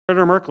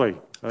Senator Merkley,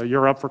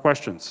 you're up for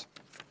questions.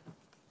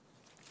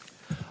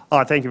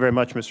 Thank you very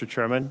much, Mr.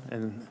 Chairman,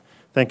 and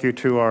thank you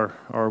to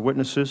our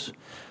witnesses.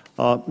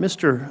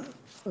 Mr.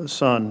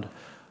 Sund,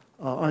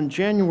 on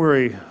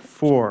January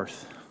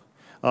 4th,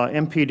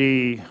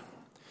 MPD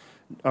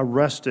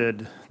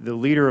arrested the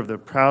leader of the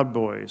Proud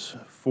Boys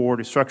for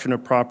destruction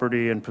of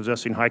property and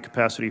possessing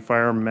high-capacity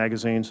firearm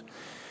magazines.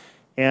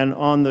 And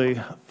on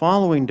the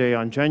following day,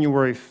 on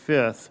January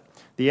 5th,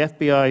 the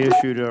FBI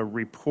issued a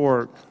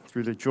report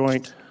through the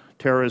Joint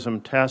Terrorism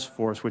Task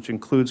Force, which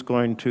includes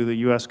going to the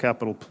U.S.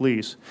 Capitol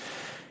Police.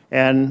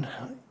 And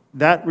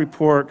that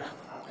report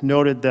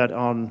noted that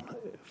on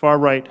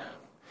far-right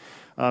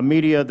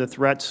media, the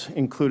threats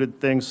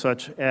included things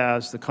such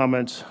as, the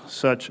comments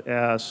such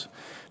as,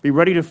 be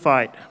ready to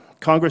fight.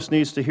 Congress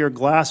needs to hear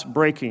glass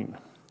breaking,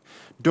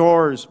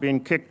 doors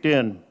being kicked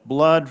in,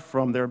 blood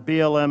from their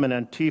BLM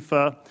and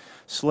Antifa,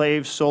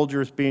 slaves,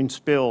 soldiers being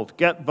spilled.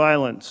 Get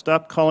violent.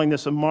 Stop calling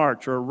this a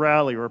march or a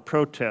rally or a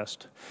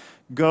protest.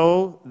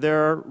 Go,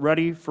 they're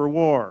ready for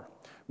war.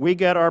 We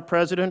get our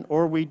president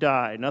or we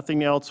die.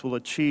 Nothing else will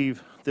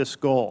achieve this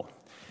goal.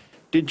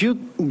 Did you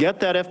get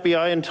that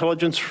FBI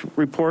intelligence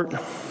report?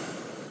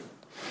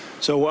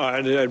 So I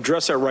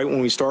addressed that right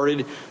when we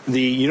started.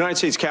 The United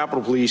States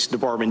Capitol Police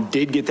Department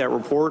did get that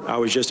report. I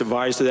was just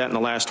advised of that in the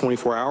last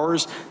 24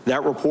 hours.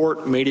 That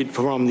report made it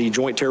from the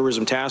Joint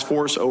Terrorism Task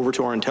Force over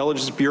to our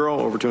Intelligence Bureau,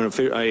 over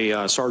to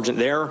a sergeant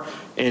there,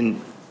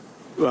 and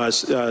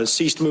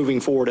ceased moving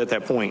forward at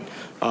that point.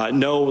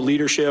 No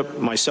leadership,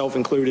 myself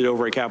included,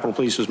 over at Capitol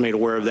Police was made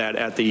aware of that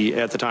at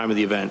the time of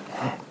the event.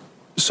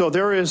 So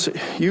there is,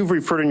 you've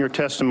referred in your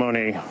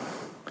testimony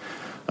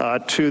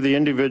to the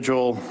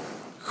individual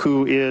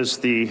who is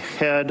the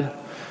head,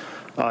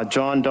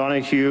 John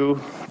Donahue,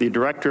 the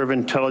Director of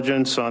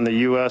Intelligence on the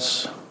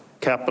U.S.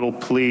 Capitol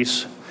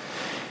Police.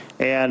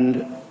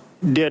 And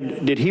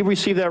did he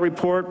receive that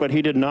report, but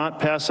he did not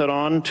pass that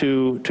on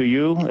to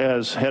you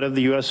as head of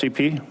the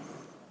USCP?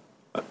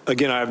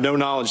 Again, I have no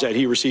knowledge that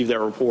he received that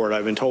report.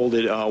 I've been told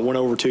it went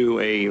over to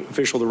an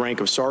official of the rank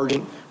of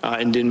sergeant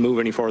and didn't move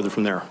any farther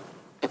from there.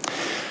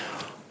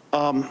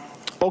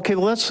 Okay,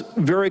 well, that's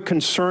very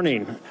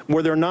concerning.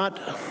 Were there not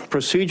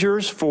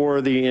procedures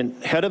for the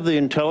head of the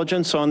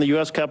intelligence on the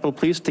U.S. Capitol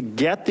Police to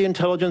get the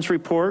intelligence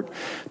report,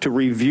 to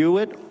review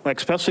it,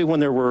 especially when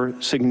there were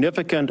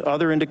significant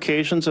other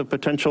indications of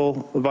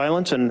potential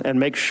violence, and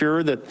make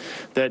sure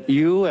that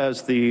you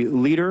as the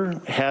leader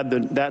had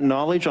that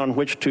knowledge on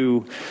which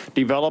to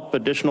develop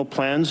additional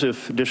plans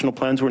if additional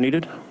plans were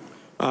needed?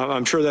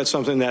 I'm sure that's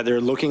something that they're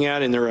looking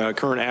at in their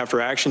current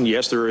after action.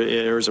 Yes, there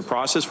is a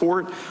process for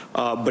it.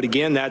 But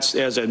again, that's,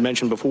 as I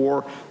mentioned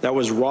before, that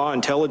was raw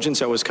intelligence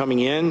that was coming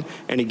in.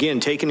 And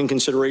again, taken in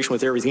consideration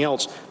with everything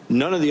else,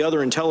 none of the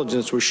other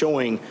intelligence was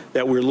showing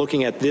that we're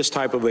looking at this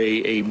type of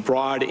a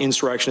broad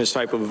insurrectionist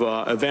type of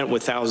event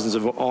with thousands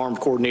of armed,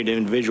 coordinated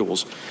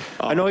individuals.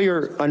 I know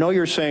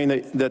you're saying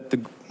that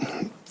the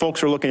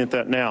folks are looking at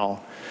that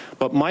now.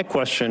 But my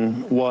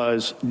question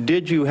was,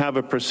 did you have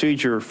a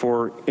procedure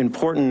for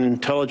important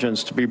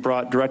intelligence to be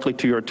brought directly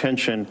to your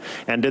attention,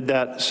 and did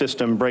that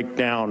system break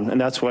down? And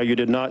that's why you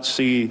did not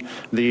see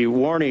the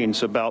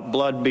warnings about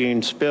blood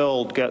being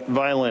spilled, get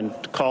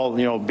violent,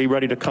 call, be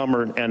ready to come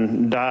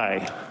and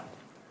die.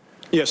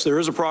 Yes, there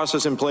is a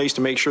process in place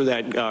to make sure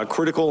that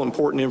critical,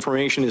 important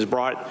information is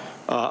brought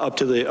up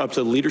to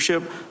the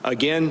leadership.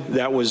 Again,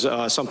 that was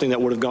something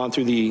that would have gone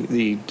through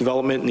the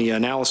development and the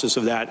analysis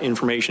of that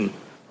information.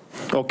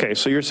 Okay,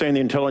 so you're saying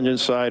the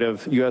intelligence side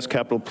of U.S.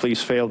 Capitol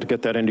Police failed to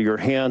get that into your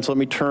hands. Let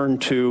me turn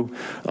to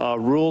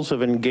rules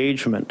of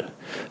engagement.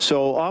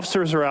 So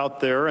officers are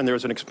out there, and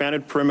there's an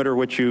expanded perimeter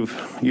which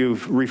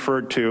you've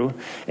referred to,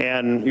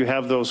 and you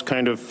have those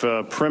kind of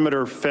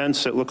perimeter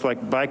fence that look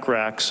like bike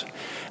racks.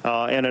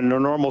 And in a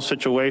normal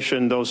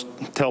situation, those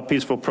tell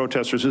peaceful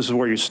protesters this is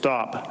where you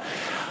stop.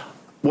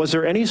 Was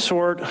there any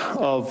sort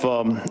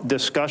of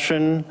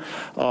discussion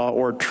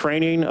or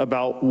training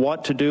about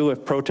what to do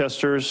if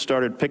protesters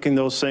started picking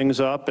those things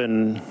up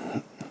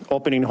and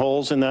opening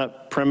holes in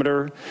that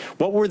perimeter?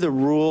 What were the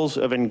rules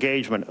of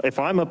engagement? If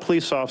I'm a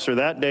police officer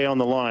that day on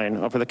the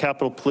line for the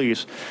Capitol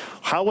Police,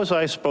 how was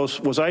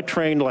I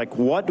trained, like,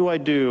 what do I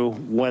do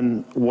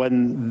when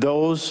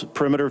those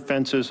perimeter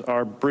fences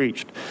are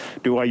breached?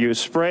 Do I use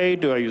spray?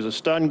 Do I use a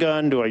stun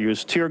gun? Do I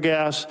use tear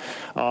gas?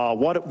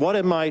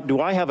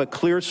 Do I have a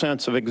clear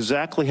sense of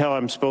exactly how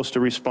I'm supposed to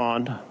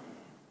respond?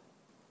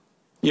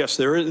 Yes,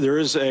 there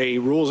is a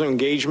rules of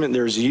engagement.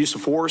 There's a use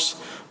of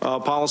force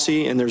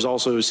policy, and there's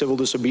also civil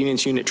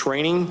disobedience unit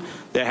training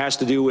that has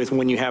to do with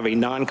when you have a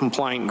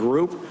non-compliant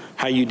group,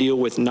 how you deal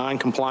with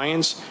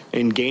non-compliance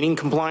and gaining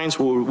compliance,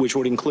 which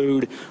would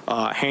include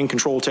hand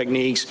control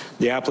techniques,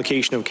 the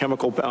application of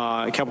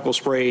chemical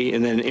spray,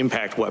 and then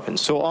impact weapons.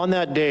 So on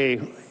that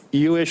day,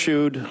 you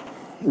issued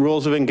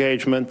rules of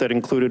engagement that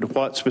included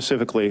what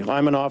specifically?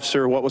 I'm an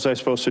officer, what was I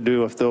supposed to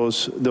do if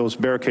those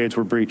barricades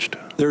were breached?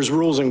 There's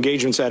rules of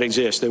engagements that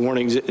exist. They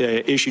weren't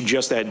issued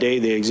just that day,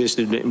 they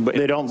existed. But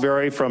they don't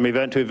vary from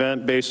event to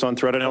event based on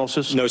threat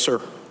analysis? No, sir.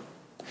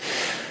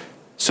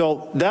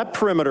 So that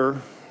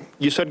perimeter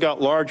you said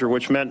got larger,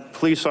 which meant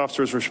police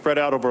officers were spread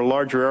out over a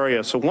larger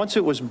area. So once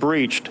it was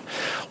breached,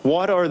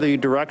 what are the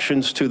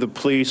directions to the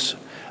police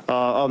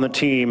on the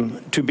team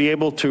to be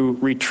able to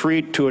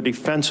retreat to a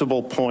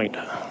defensible point?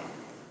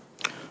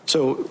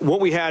 So what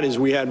we had is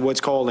we had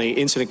what's called an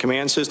incident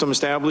command system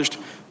established.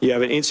 You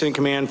have an incident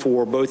command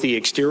for both the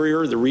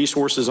exterior, the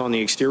resources on the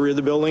exterior of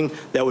the building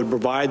that would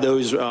provide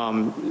those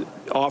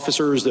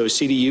officers, those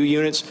CDU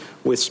units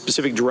with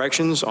specific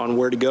directions on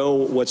where to go,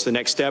 what's the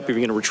next step, if you're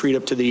going to retreat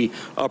up to the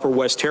Upper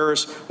West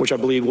Terrace, which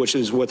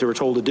is what they were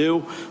told to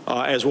do,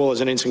 as well as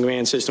an incident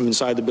command system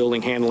inside the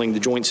building handling the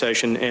joint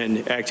session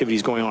and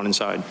activities going on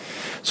inside.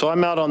 So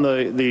I'm out on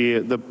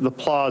the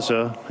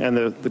plaza and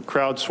the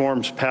crowd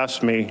swarms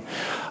past me.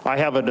 I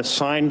have an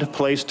assigned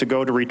place to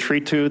go to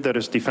retreat to that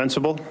is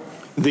defensible?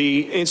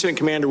 The incident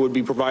commander would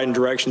be providing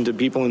direction to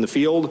people in the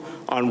field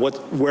on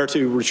where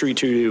to retreat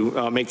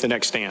to make the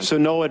next stand. So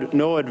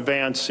no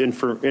advance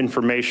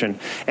information.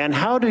 And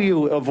how do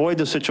you avoid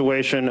the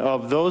situation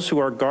of those who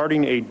are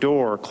guarding a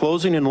door,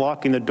 closing and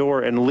locking the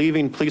door and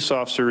leaving police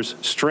officers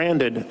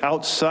stranded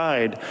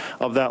outside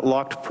of that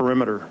locked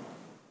perimeter?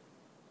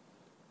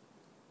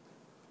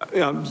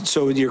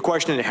 So your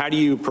question, how do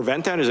you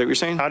prevent that? Is that what you're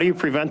saying? How do you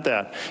prevent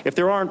that?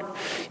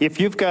 If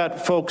you've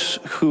got folks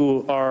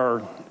who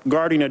are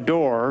guarding a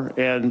door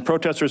and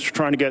protesters are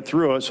trying to get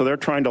through it, so they're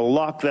trying to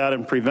lock that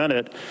and prevent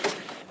it,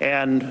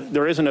 and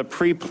there isn't a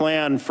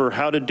pre-plan for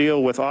how to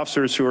deal with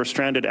officers who are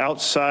stranded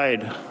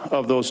outside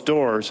of those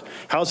doors,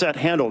 how's that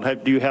handled?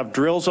 Do you have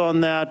drills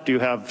on that? Do you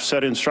have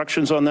set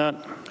instructions on that?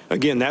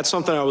 Again, that's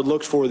something I would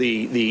look for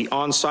the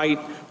on-site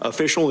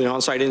official, the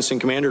on-site incident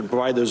commander to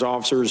provide those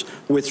officers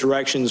with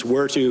directions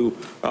where to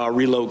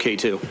relocate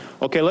to.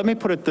 Okay, let me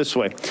put it this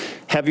way.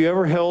 Have you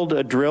ever held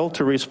a drill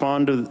to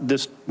respond to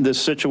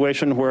this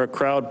situation where a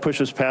crowd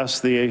pushes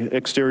past the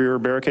exterior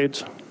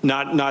barricades?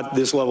 Not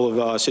this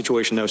level of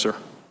situation, no, sir.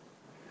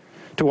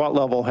 To what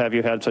level have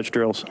you had such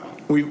drills?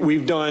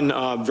 We've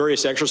done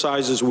various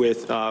exercises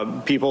with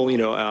people,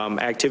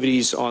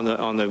 activities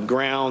on the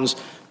grounds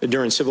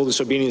during civil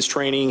disobedience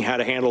training, how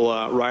to handle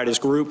riotous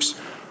groups.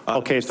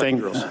 Okay,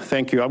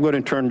 thank you. I'm going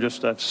to turn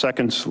just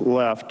seconds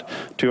left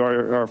to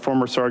our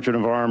former Sergeant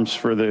of Arms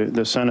for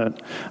the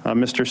Senate,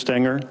 Mr.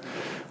 Stenger.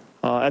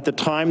 At the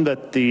time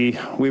that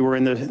we were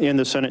in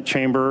the Senate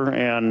chamber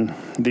and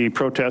the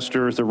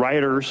protesters, the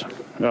rioters,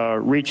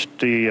 reached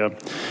the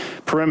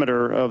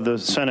perimeter of the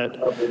Senate,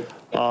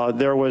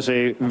 there was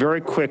a very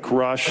quick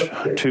rush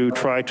to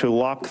try to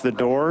lock the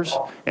doors,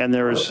 and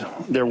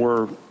there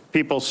were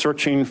people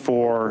searching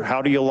for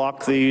how do you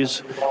lock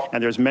these,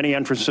 and there's many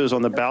entrances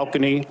on the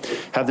balcony.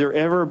 Have there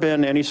ever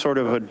been any sort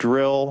of a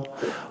drill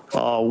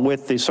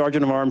with the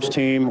Sergeant of Arms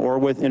team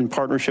or in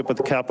partnership with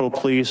the Capitol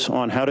Police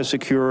on how to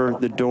secure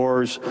the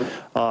doors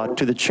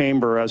to the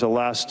chamber as a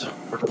last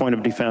point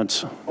of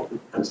defense?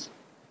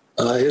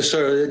 Yes,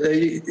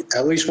 sir.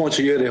 At least once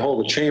a year, they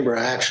hold a chamber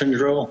action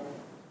drill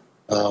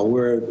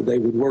where they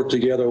would work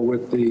together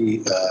with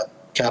the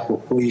Capitol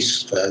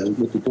Police,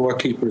 with the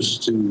doorkeepers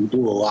to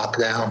do a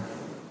lockdown,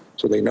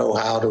 so they know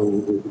how to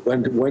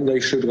when they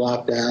should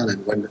lock down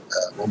and when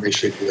they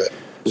should do it.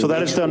 So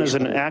that is done as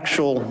an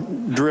actual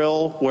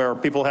drill where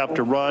people have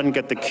to run,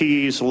 get the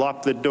keys,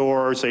 lock the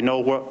doors. They know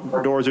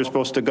what doors they're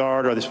supposed to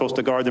guard. Are they supposed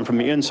to guard them from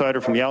the inside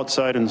or from the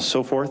outside and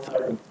so forth?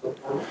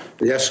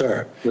 Yes,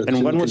 sir.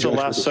 And when was the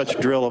last such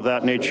drill of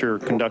that nature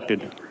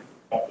conducted?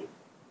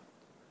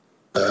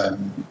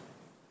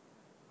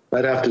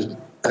 I'd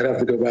have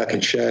to go back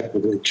and check,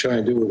 but they try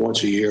and do it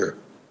once a year.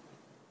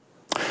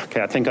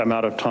 Okay, I think I'm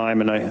out of time,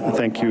 and I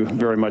thank you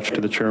very much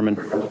to the chairman.